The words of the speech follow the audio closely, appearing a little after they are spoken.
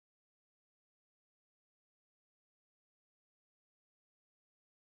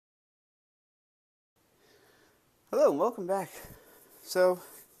Hello and welcome back. So,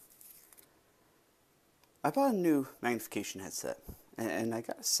 I bought a new magnification headset, and I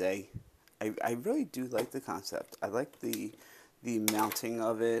gotta say, I really do like the concept. I like the mounting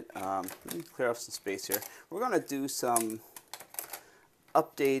of it. Let me clear off some space here. We're gonna do some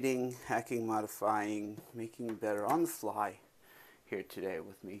updating, hacking, modifying, making better on the fly here today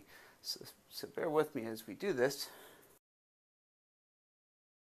with me. So bear with me as we do this.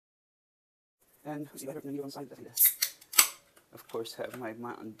 And of course, have my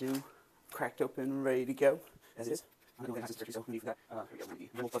Mountain Dew cracked open and ready to go, as is. I'm going to have this so we need that. Here we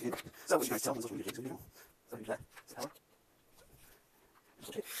go, we'll plug in. So, what you guys tell on social media, so you know. So, that. Is that work?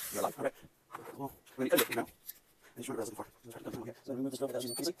 You're alive, alright. Well, we're going to edit, you know. And what I was looking for. Okay, so, remove this without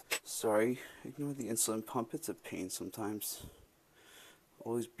using PC. Sorry, ignore the insulin pump. It's a pain sometimes.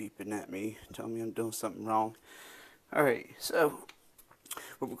 Always beeping at me, telling me I'm doing something wrong. Alright, so,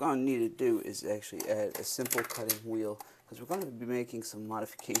 what we're going to need to do is actually add a simple cutting wheel, because we're going to be making some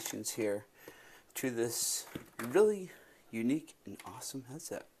modifications here to this really unique and awesome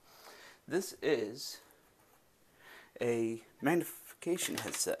headset. This is a magnification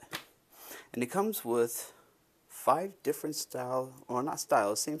headset, and it comes with 5 different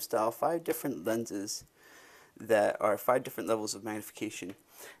same style, 5 different lenses that are 5 different levels of magnification.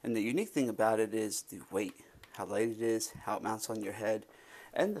 And the unique thing about it is the weight, how light it is, how it mounts on your head,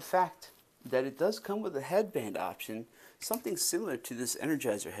 and the fact that it does come with a headband option, something similar to this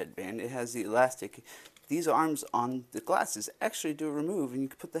Energizer headband. It has the elastic. These arms on the glasses actually do remove, and you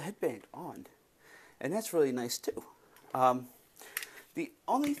can put the headband on, and that's really nice too. The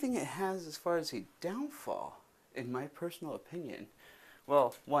only thing it has as far as a downfall, in my personal opinion,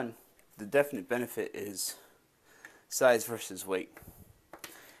 well, one, the definite benefit is size versus weight.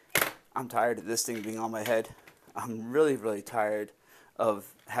 I'm tired of this thing being on my head. I'm really tired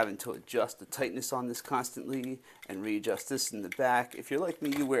of having to adjust the tightness on this constantly and readjust this in the back. If you're like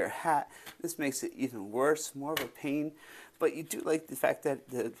me, you wear a hat. This makes it even worse, more of a pain. But you do like the fact that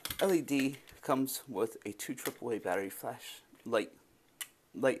the LED comes with a 2 AAA battery flash light.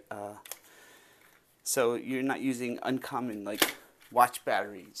 So you're not using uncommon like watch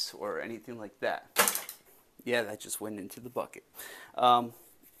batteries or anything like that. Yeah, that just went into the bucket. And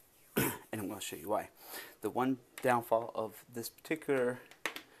I'm going to show you why. The one downfall of this particular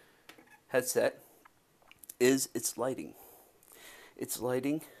headset is its lighting. Its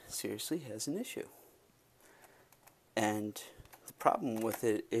lighting seriously has an issue. And the problem with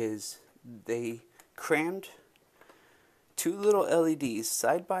it is they crammed 2 little LEDs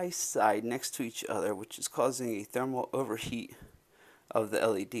side by side next to each other, which is causing a thermal overheat of the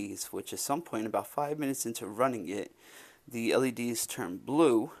LEDs, which at some point, about 5 minutes into running it, the LEDs turn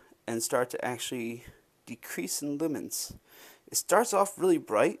blue and start to actually decrease in lumens. It starts off really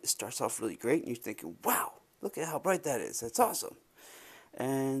bright, it starts off really great, and you're thinking, wow, look at how bright that is, that's awesome.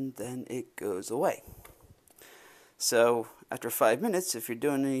 And then it goes away. So after 5 minutes, if you're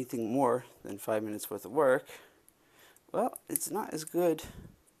doing anything more than 5 minutes worth of work, well, it's not as good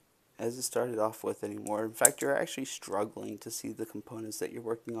as it started off with anymore. In fact, you're actually struggling to see the components that you're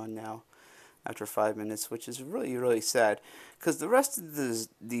working on now after 5 minutes, which is really sad, because the rest of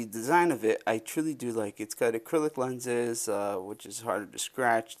the design of it I truly do like. It's got acrylic lenses, which is harder to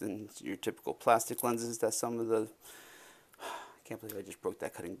scratch than your typical plastic lenses that some of the I can't believe I just broke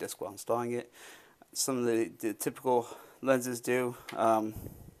that cutting disc while installing it. Some of the typical lenses do.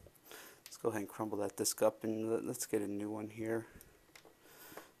 Let's go ahead and crumble that disc up, and let's get a new one here.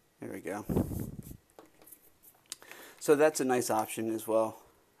 There we go. So that's a nice option as well,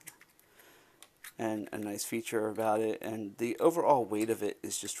 and a nice feature about it, and the overall weight of it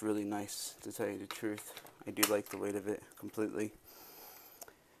is just really nice, to tell you the truth. I do like the weight of it completely.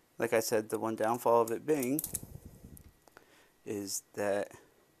 Like I said, the one downfall of it being is that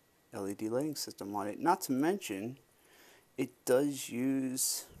LED lighting system on it. Not to mention, it does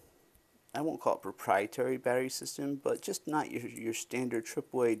use, I won't call it proprietary battery system, but just not your standard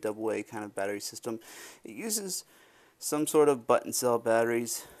AAA, AA kind of battery system. It uses some sort of button cell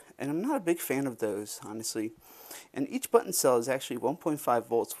batteries, and I'm not a big fan of those, honestly. And each button cell is actually 1.5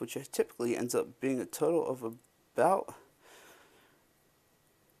 volts, which typically ends up being a total of about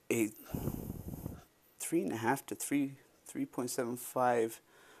a 3.5 to 3.75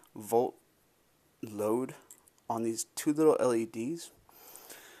 volt load on these 2 little LEDs.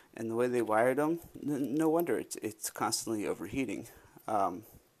 And the way they wired them, no wonder it's constantly overheating. I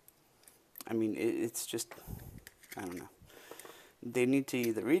mean, it's just, I don't know. They need to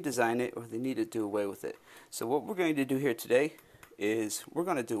either redesign it or they need to do away with it. So what we're going to do here today is we're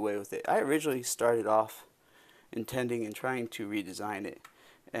going to do away with it. I originally started off intending and trying to redesign it,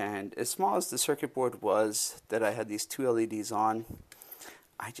 And as small as the circuit board was that I had these two LEDs on,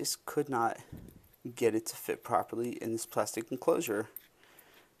 I just could not get it to fit properly in this plastic enclosure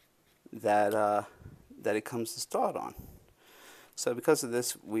that that it comes installed on. So because of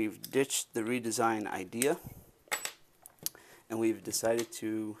this, we've ditched the redesign idea, and we've decided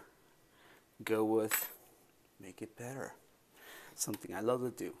to go with make it better. Something I love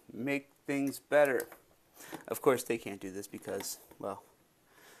to do, make things better. Of course, they can't do this because, well,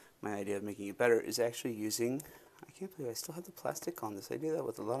 my idea of making it better is actually using, I can't believe I still have the plastic on this. I do that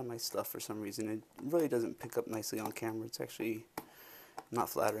with a lot of my stuff for some reason. It really doesn't pick up nicely on camera. It's actually not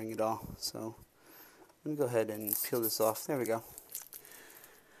flattering at all. So let me go ahead and peel this off. There we go.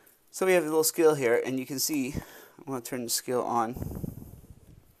 So we have a little scale here, and you can see, I'm going to turn the scale on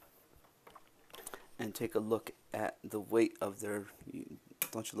and take a look at the weight of their,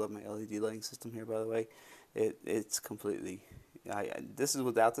 don't you love my LED lighting system here, by the way? It's completely, this is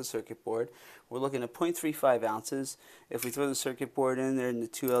without the circuit board. We're looking at 0.35 ounces. If we throw the circuit board in there and the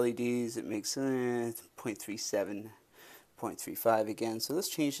two LEDs, it makes 0.37, 0.35 again. So let's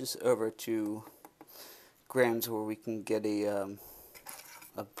change this over to grams where we can get a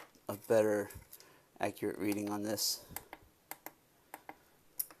better accurate reading on this.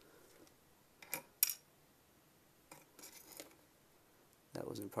 That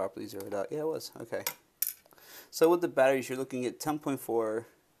wasn't properly zeroed out. Yeah, it was. Okay. So with the batteries, you're looking at 10.4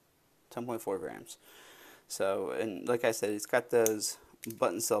 grams. So, and like I said, it's got those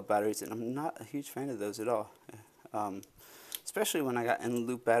button cell batteries, and I'm not a huge fan of those at all. Especially when I got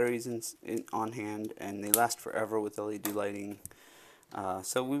in-loop batteries on hand, and they last forever with LED lighting.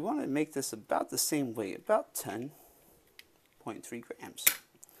 So we want to make this about the same weight, about 10.3 grams.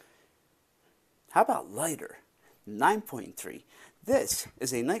 How about lighter? 9.3. This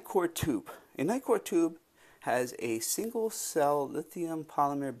is a NiteCore tube. A NiteCore tube has a single cell lithium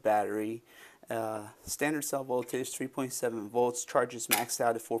polymer battery, standard cell voltage 3.7 volts, charges maxed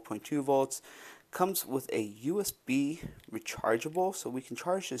out at 4.2 volts, comes with a USB rechargeable, so we can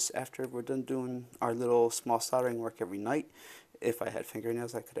charge this after we're done doing our little small soldering work every night. If I had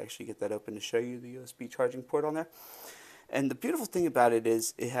fingernails, I could actually get that open to show you the USB charging port on there. And the beautiful thing about it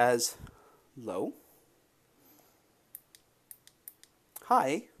is it has low,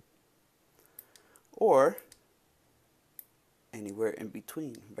 high, or anywhere in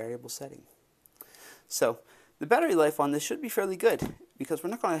between variable setting. So the battery life on this should be fairly good because we're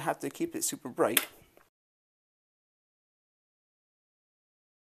not going to have to keep it super bright.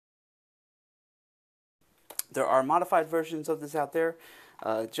 There are modified versions of this out there.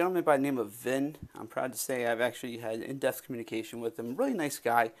 A gentleman by the name of Vin, I'm proud to say I've actually had in-depth communication with him. Really nice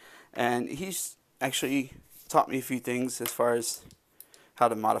guy, and he's actually taught me a few things as far as how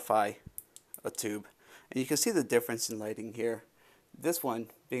to modify a tube. And you can see the difference in lighting here. This one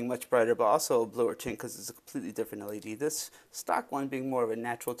being much brighter, but also a bluer tint because it's a completely different LED. This stock one being more of a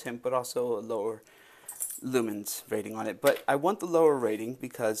natural tint, but also a lower lumens rating on it. But I want the lower rating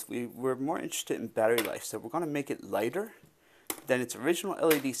because we're more interested in battery life. So we're going to make it lighter than its original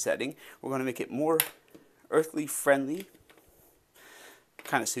LED setting. We're going to make it more earthly friendly,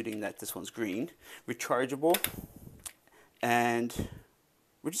 kind of suiting that this one's green, rechargeable, and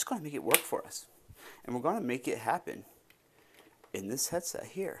we're just going to make it work for us. And we're going to make it happen in this headset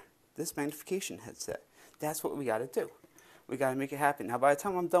here, this Magnification headset. That's what we got to do. We got to make it happen. Now, by the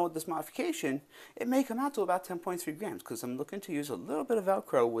time I'm done with this modification, it may come out to about 10.3 grams because I'm looking to use a little bit of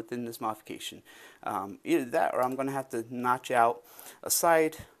Velcro within this modification. Either that or I'm going to have to notch out a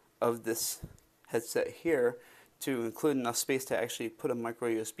side of this headset here to include enough space to actually put a micro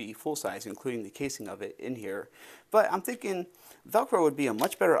USB full size, including the casing of it, in here. But I'm thinking Velcro would be a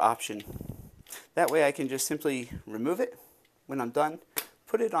much better option. That way I can just simply remove it when I'm done,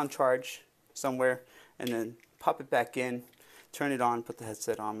 put it on charge somewhere, and then pop it back in, turn it on, put the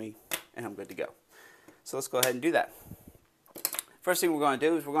headset on me, and I'm good to go. So let's go ahead and do that. First thing we're going to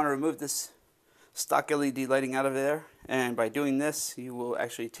do is we're going to remove this stock LED lighting out of there, and by doing this you will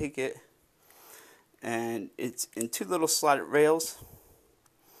actually take it, and it's in two little slotted rails.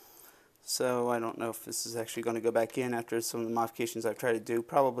 So I don't know if this is actually going to go back in after some of the modifications I've tried to do.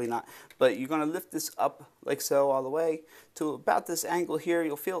 Probably not. But you're going to lift this up like so all the way to about this angle here.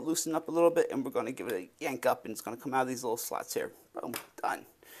 You'll feel it loosen up a little bit, and we're going to give it a yank up, and it's going to come out of these little slots here. Boom, done.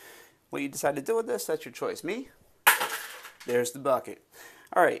 What you decide to do with this, that's your choice. Me, there's the bucket.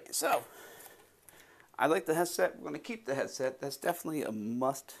 All right, so I like the headset. We're going to keep the headset. That's definitely a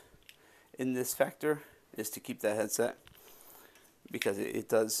must in this factor, is to keep that headset, because it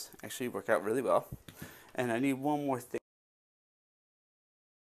does actually work out really well. And I need one more thing.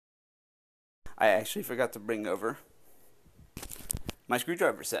 I actually forgot to bring over my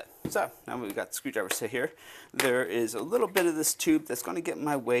screwdriver set. So now we've got the screwdriver set here. There is a little bit of this tube that's going to get in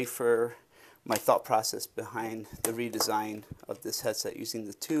my way for my thought process behind the redesign of this headset using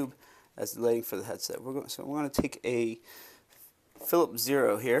the tube as the lighting for the headset. So we're going to take a Phillips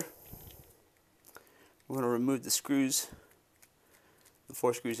Zero here. We're going to remove the screws, the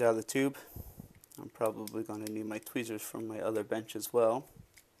 4 screws out of the tube. I'm probably going to need my tweezers from my other bench as well.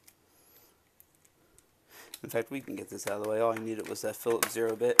 In fact, we can get this out of the way. All I needed was that Phillips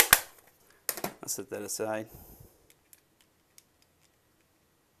Zero bit. I'll set that aside.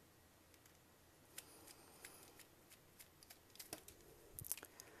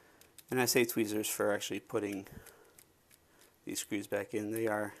 And I say tweezers for actually putting these screws back in.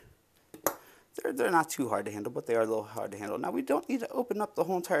 They're not too hard to handle, but they are a little hard to handle. Now we don't need to open up the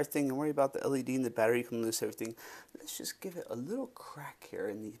whole entire thing and worry about the LED and the battery coming loose, everything. Let's just give it a little crack here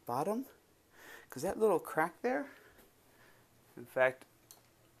in the bottom, because that little crack there, in fact,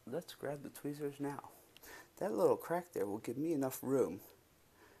 let's grab the tweezers now. That little crack there will give me enough room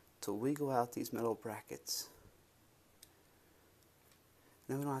to wiggle out these metal brackets.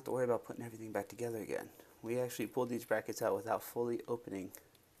 Then we don't have to worry about putting everything back together again. We actually pulled these brackets out without fully opening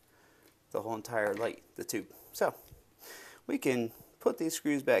the whole entire light, the tube. So we can put these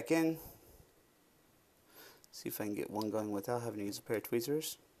screws back in. See if I can get one going without having to use a pair of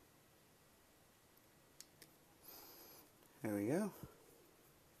tweezers. There we go.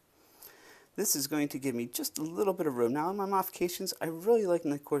 This is going to give me just a little bit of room. Now in my modifications, I really like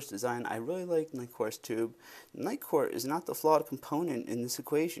NiteCore's design. I really like NiteCore's tube. NiteCore is not the flawed component in this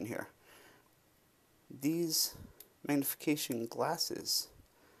equation here. These magnification glasses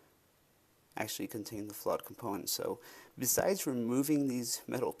actually contain the flawed component. So besides removing these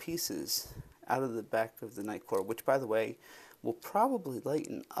metal pieces out of the back of the NiteCore, which by the way will probably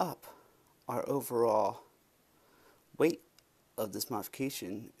lighten up our overall weight of this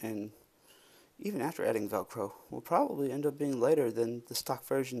modification, and even after adding Velcro, will probably end up being lighter than the stock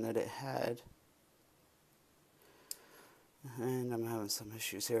version that it had. And I'm having some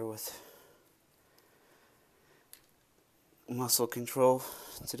issues here with muscle control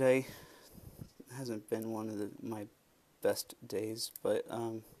today. It hasn't been one of my best days, but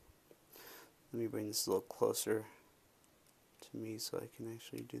let me bring this a little closer to me so I can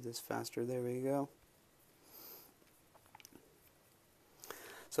actually do this faster. There we go.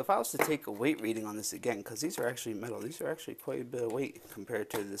 So if I was to take a weight reading on this again, because these are actually metal, these are actually quite a bit of weight compared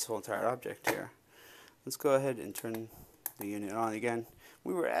to this whole entire object here. Let's go ahead and turn the unit on again.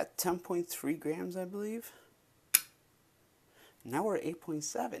 We were at 10.3 grams, I believe. Now we're at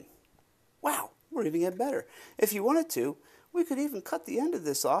 8.7. Wow, we're even getting better. If you wanted to, we could even cut the end of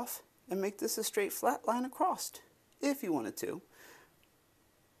this off and make this a straight flat line across, if you wanted to.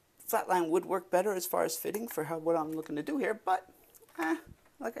 Flat line would work better as far as fitting for what I'm looking to do here, but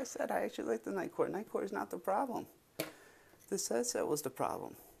like I said, I actually like the NiteCore. NiteCore is not the problem. This headset was the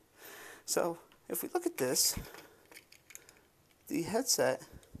problem. So if we look at this, the headset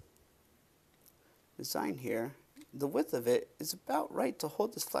design here, the width of it is about right to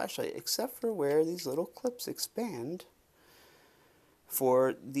hold this flashlight, except for where these little clips expand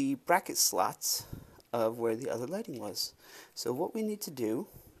for the bracket slots of where the other lighting was. So what we need to do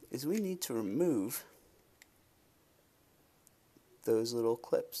is we need to remove those little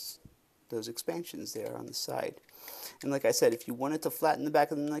clips, those expansions there on the side. And like I said, if you wanted to flatten the back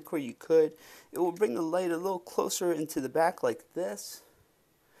of the NiteCore, you could. It will bring the light a little closer into the back like this.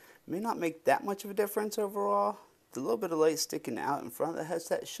 It may not make that much of a difference overall. The little bit of light sticking out in front of the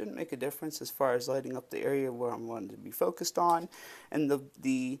headset shouldn't make a difference as far as lighting up the area where I'm wanting to be focused on. And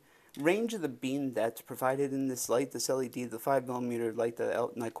the range of the beam that's provided in this light, this LED, the 5mm light that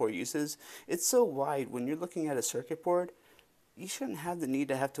NiteCore uses, it's so wide when you're looking at a circuit board, you shouldn't have the need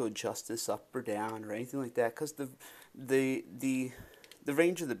to have to adjust this up or down or anything like that, because the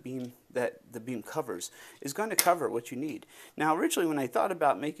range of the beam that the beam covers is going to cover what you need. Now originally when I thought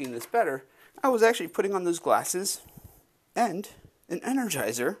about making this better, I was actually putting on those glasses and an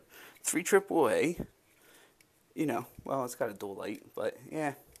Energizer 3 AAA. You know, well, it's got a dual light, but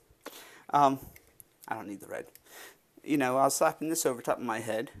yeah, I don't need the red. You know, I was slapping this over top of my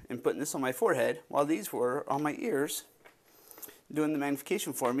head and putting this on my forehead while these were on my ears, doing the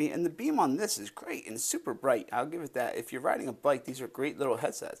magnification for me. And the beam on this is great and super bright. I'll give it that. If you're riding a bike, these are great little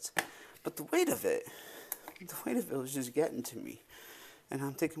headsets. But the weight of it was just getting to me. And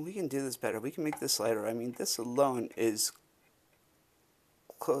I'm thinking, we can do this better. We can make this lighter. I mean, this alone is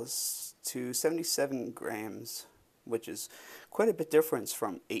close to 77 grams, which is quite a bit difference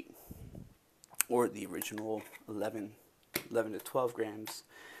from 8 or the original 11 to 12 grams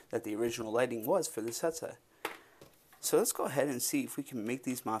that the original lighting was for this headset. So let's go ahead and see if we can make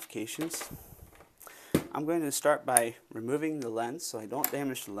these modifications. I'm going to start by removing the lens so I don't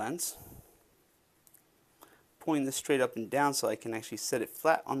damage the lens. Pulling this straight up and down so I can actually set it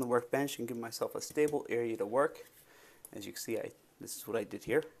flat on the workbench and give myself a stable area to work. As you can see, this is what I did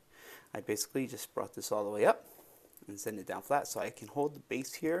here. I basically just brought this all the way up and send it down flat so I can hold the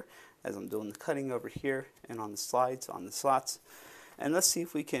base here as I'm doing the cutting over here and on the slides, on the slots. And let's see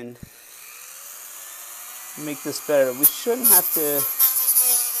if we can make this better. We shouldn't have to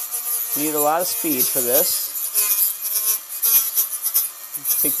need a lot of speed for this.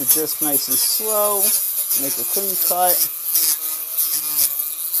 Take the disc nice and slow, make a clean cut.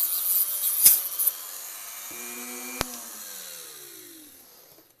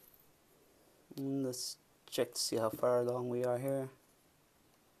 And let's check to see how far along we are here.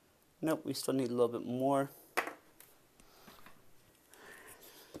 Nope, we still need a little bit more.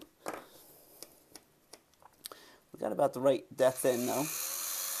 We got about the right depth in though.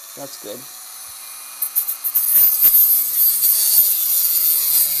 That's good.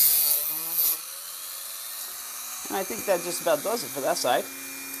 And I think that just about does it for that side.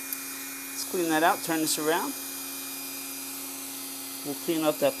 Let's clean that out, turn this around. We'll clean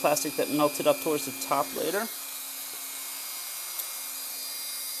up that plastic that melted up towards the top later.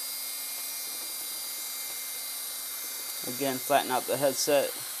 Again, flatten out the headset,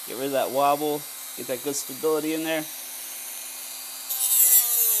 get rid of that wobble, get that good stability in there.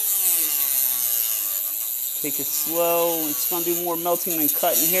 Take it slow. It's going to do more melting than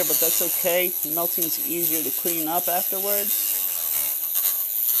cutting here, but that's okay. Melting is easier to clean up afterwards.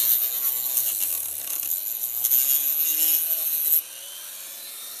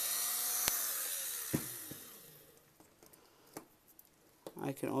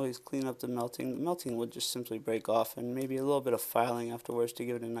 I can always clean up the melting. The melting would just simply break off, and maybe a little bit of filing afterwards to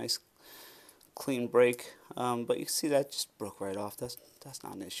give it a nice clean break. But you can see that just broke right off. That's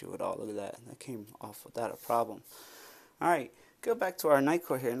not an issue at all. Look at that. That came off without a problem. Alright, go back to our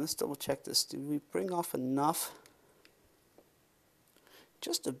NiteCore here and let's double check this. Did we bring off enough?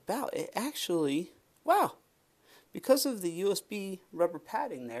 Just about. It actually, wow, because of the USB rubber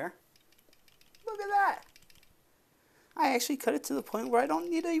padding there, look at that. I actually cut it to the point where I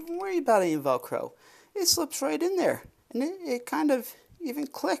don't need to even worry about any Velcro. It slips right in there, and it kind of even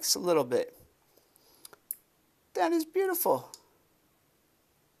clicks a little bit. That is beautiful.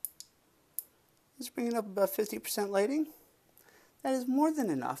 Let's bring it up about 50% lighting. That is more than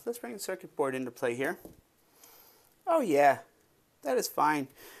enough. Let's bring the circuit board into play here. Oh yeah, that is fine.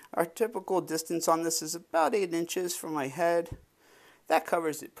 Our typical distance on this is about 8 inches from my head. That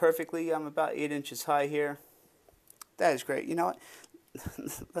covers it perfectly. I'm about 8 inches high here. That is great. You know what?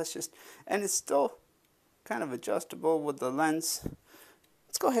 Let's just, and it's still kind of adjustable with the lens.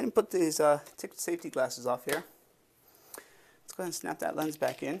 Let's go ahead and put these, take the safety glasses off here. Let's go ahead and snap that lens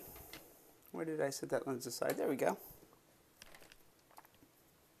back in. Where did I set that lens aside? There we go.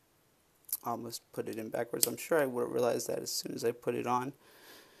 Almost put it in backwards. I'm sure I would have realized that as soon as I put it on.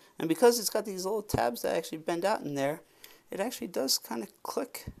 And because it's got these little tabs that actually bend out in there, it actually does kind of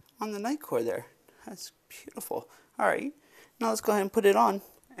click on the NiteCore there. That's beautiful. Alright, now let's go ahead and put it on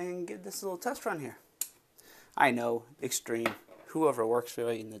and give this a little test run here. I know, extreme. Whoever works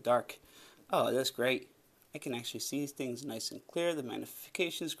really in the dark. Oh, that's great. I can actually see things nice and clear. The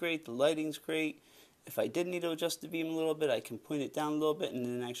magnification is great. The lighting's great. If I did need to adjust the beam a little bit, I can point it down a little bit and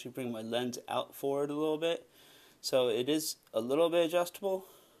then actually bring my lens out forward a little bit. So it is a little bit adjustable.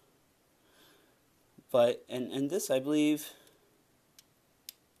 But, and this I believe,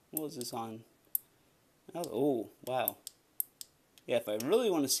 what was this on? Oh, wow. Yeah, if I really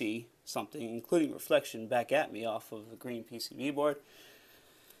want to see something, including reflection back at me off of the green PCB board,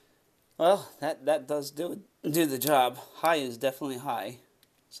 well, that does do the job. High is definitely high.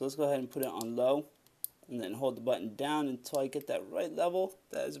 So let's go ahead and put it on low, and then hold the button down until I get that right level.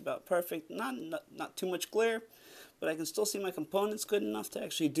 That is about perfect. Not too much glare, but I can still see my components good enough to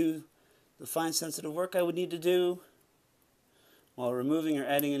actually do the fine sensitive work I would need to do while removing or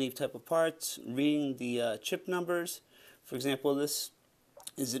adding any type of parts, reading the chip numbers. For example, this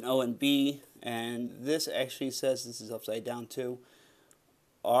is an O and B, and this actually says, this is upside down too,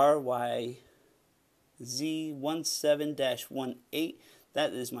 RYZ17-18.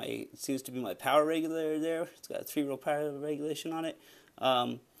 That is my, seems to be my power regulator there. It's got a 3-row power regulation on it.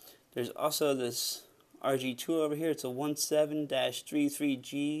 There's also this RG2 over here. It's a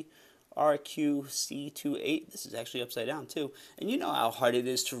 17-33G RQC28. This is actually upside down too. And you know how hard it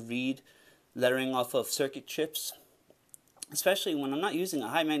is to read lettering off of circuit chips, especially when I'm not using a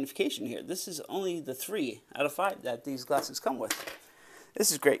high magnification here. This is only the 3 out of 5 that these glasses come with.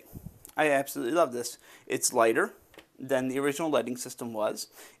 This is great. I absolutely love this. It's lighter. than the original lighting system was.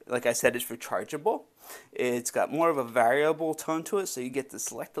 Like I said, it's rechargeable. It's got more of a variable tone to it, so you get to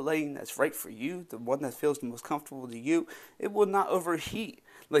select the lighting that's right for you, the one that feels the most comfortable to you. It will not overheat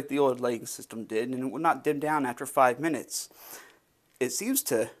like the old lighting system did, and it will not dim down after 5 minutes. It seems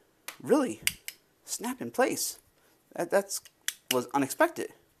to really snap in place. That was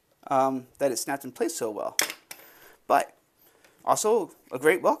unexpected, that it snapped in place so well. But also a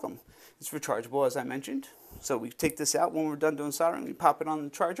great welcome. It's rechargeable, as I mentioned. So we take this out when we're done doing soldering, we pop it on the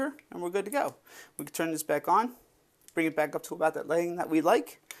charger, and we're good to go. We can turn this back on, bring it back up to about that lighting that we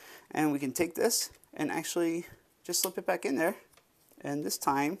like, and we can take this and actually just slip it back in there. And this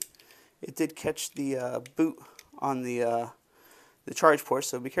time, it did catch the boot on the charge port,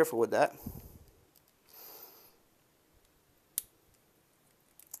 so be careful with that.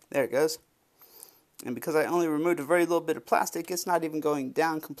 There it goes. And because I only removed a very little bit of plastic, it's not even going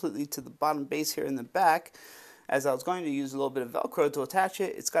down completely to the bottom base here in the back. As I was going to use a little bit of Velcro to attach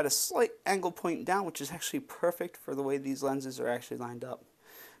it, it's got a slight angle point down, which is actually perfect for the way these lenses are actually lined up.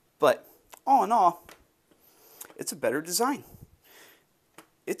 But all in all, it's a better design.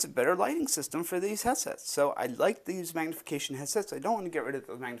 It's a better lighting system for these headsets. So I like these magnification headsets. I don't want to get rid of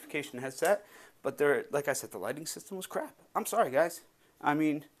the magnification headset, but they're, like I said, the lighting system was crap. I'm sorry, guys. I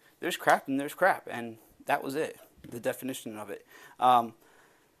mean, there's crap and there's crap, and that was it, the definition of it. The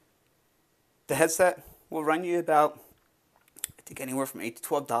headset will run you about, I think, anywhere from $8 to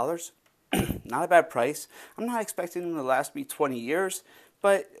 $12. Not a bad price. I'm not expecting them to last me 20 years,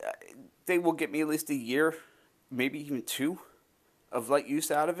 but they will get me at least a year, maybe even 2, of light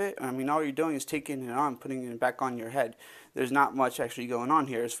use out of it. I mean, all you're doing is taking it on, putting it back on your head. There's not much actually going on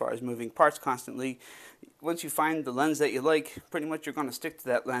here as far as moving parts constantly. Once you find the lens that you like, pretty much you're going to stick to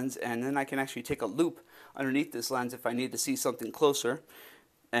that lens, and then I can actually take a loop underneath this lens if I need to see something closer,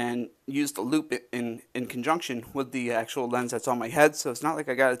 and use the loop in conjunction with the actual lens that's on my head. So it's not like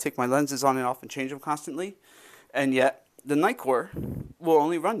I got to take my lenses on and off and change them constantly. And yet, the NiteCore will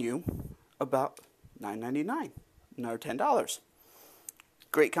only run you about $9.99, another $10.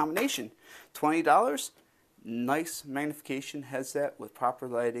 Great combination. $20, nice magnification headset with proper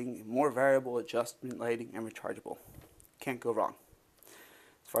lighting, more variable adjustment lighting, and rechargeable. Can't go wrong.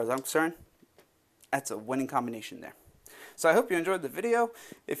 As far as I'm concerned, that's a winning combination there. So I hope you enjoyed the video.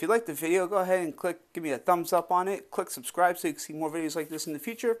 If you liked the video, go ahead and give me a thumbs up on it. Click subscribe so you can see more videos like this in the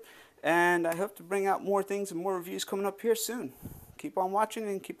future. And I hope to bring out more things and more reviews coming up here soon. Keep on watching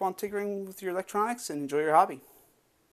and keep on tinkering with your electronics and enjoy your hobby.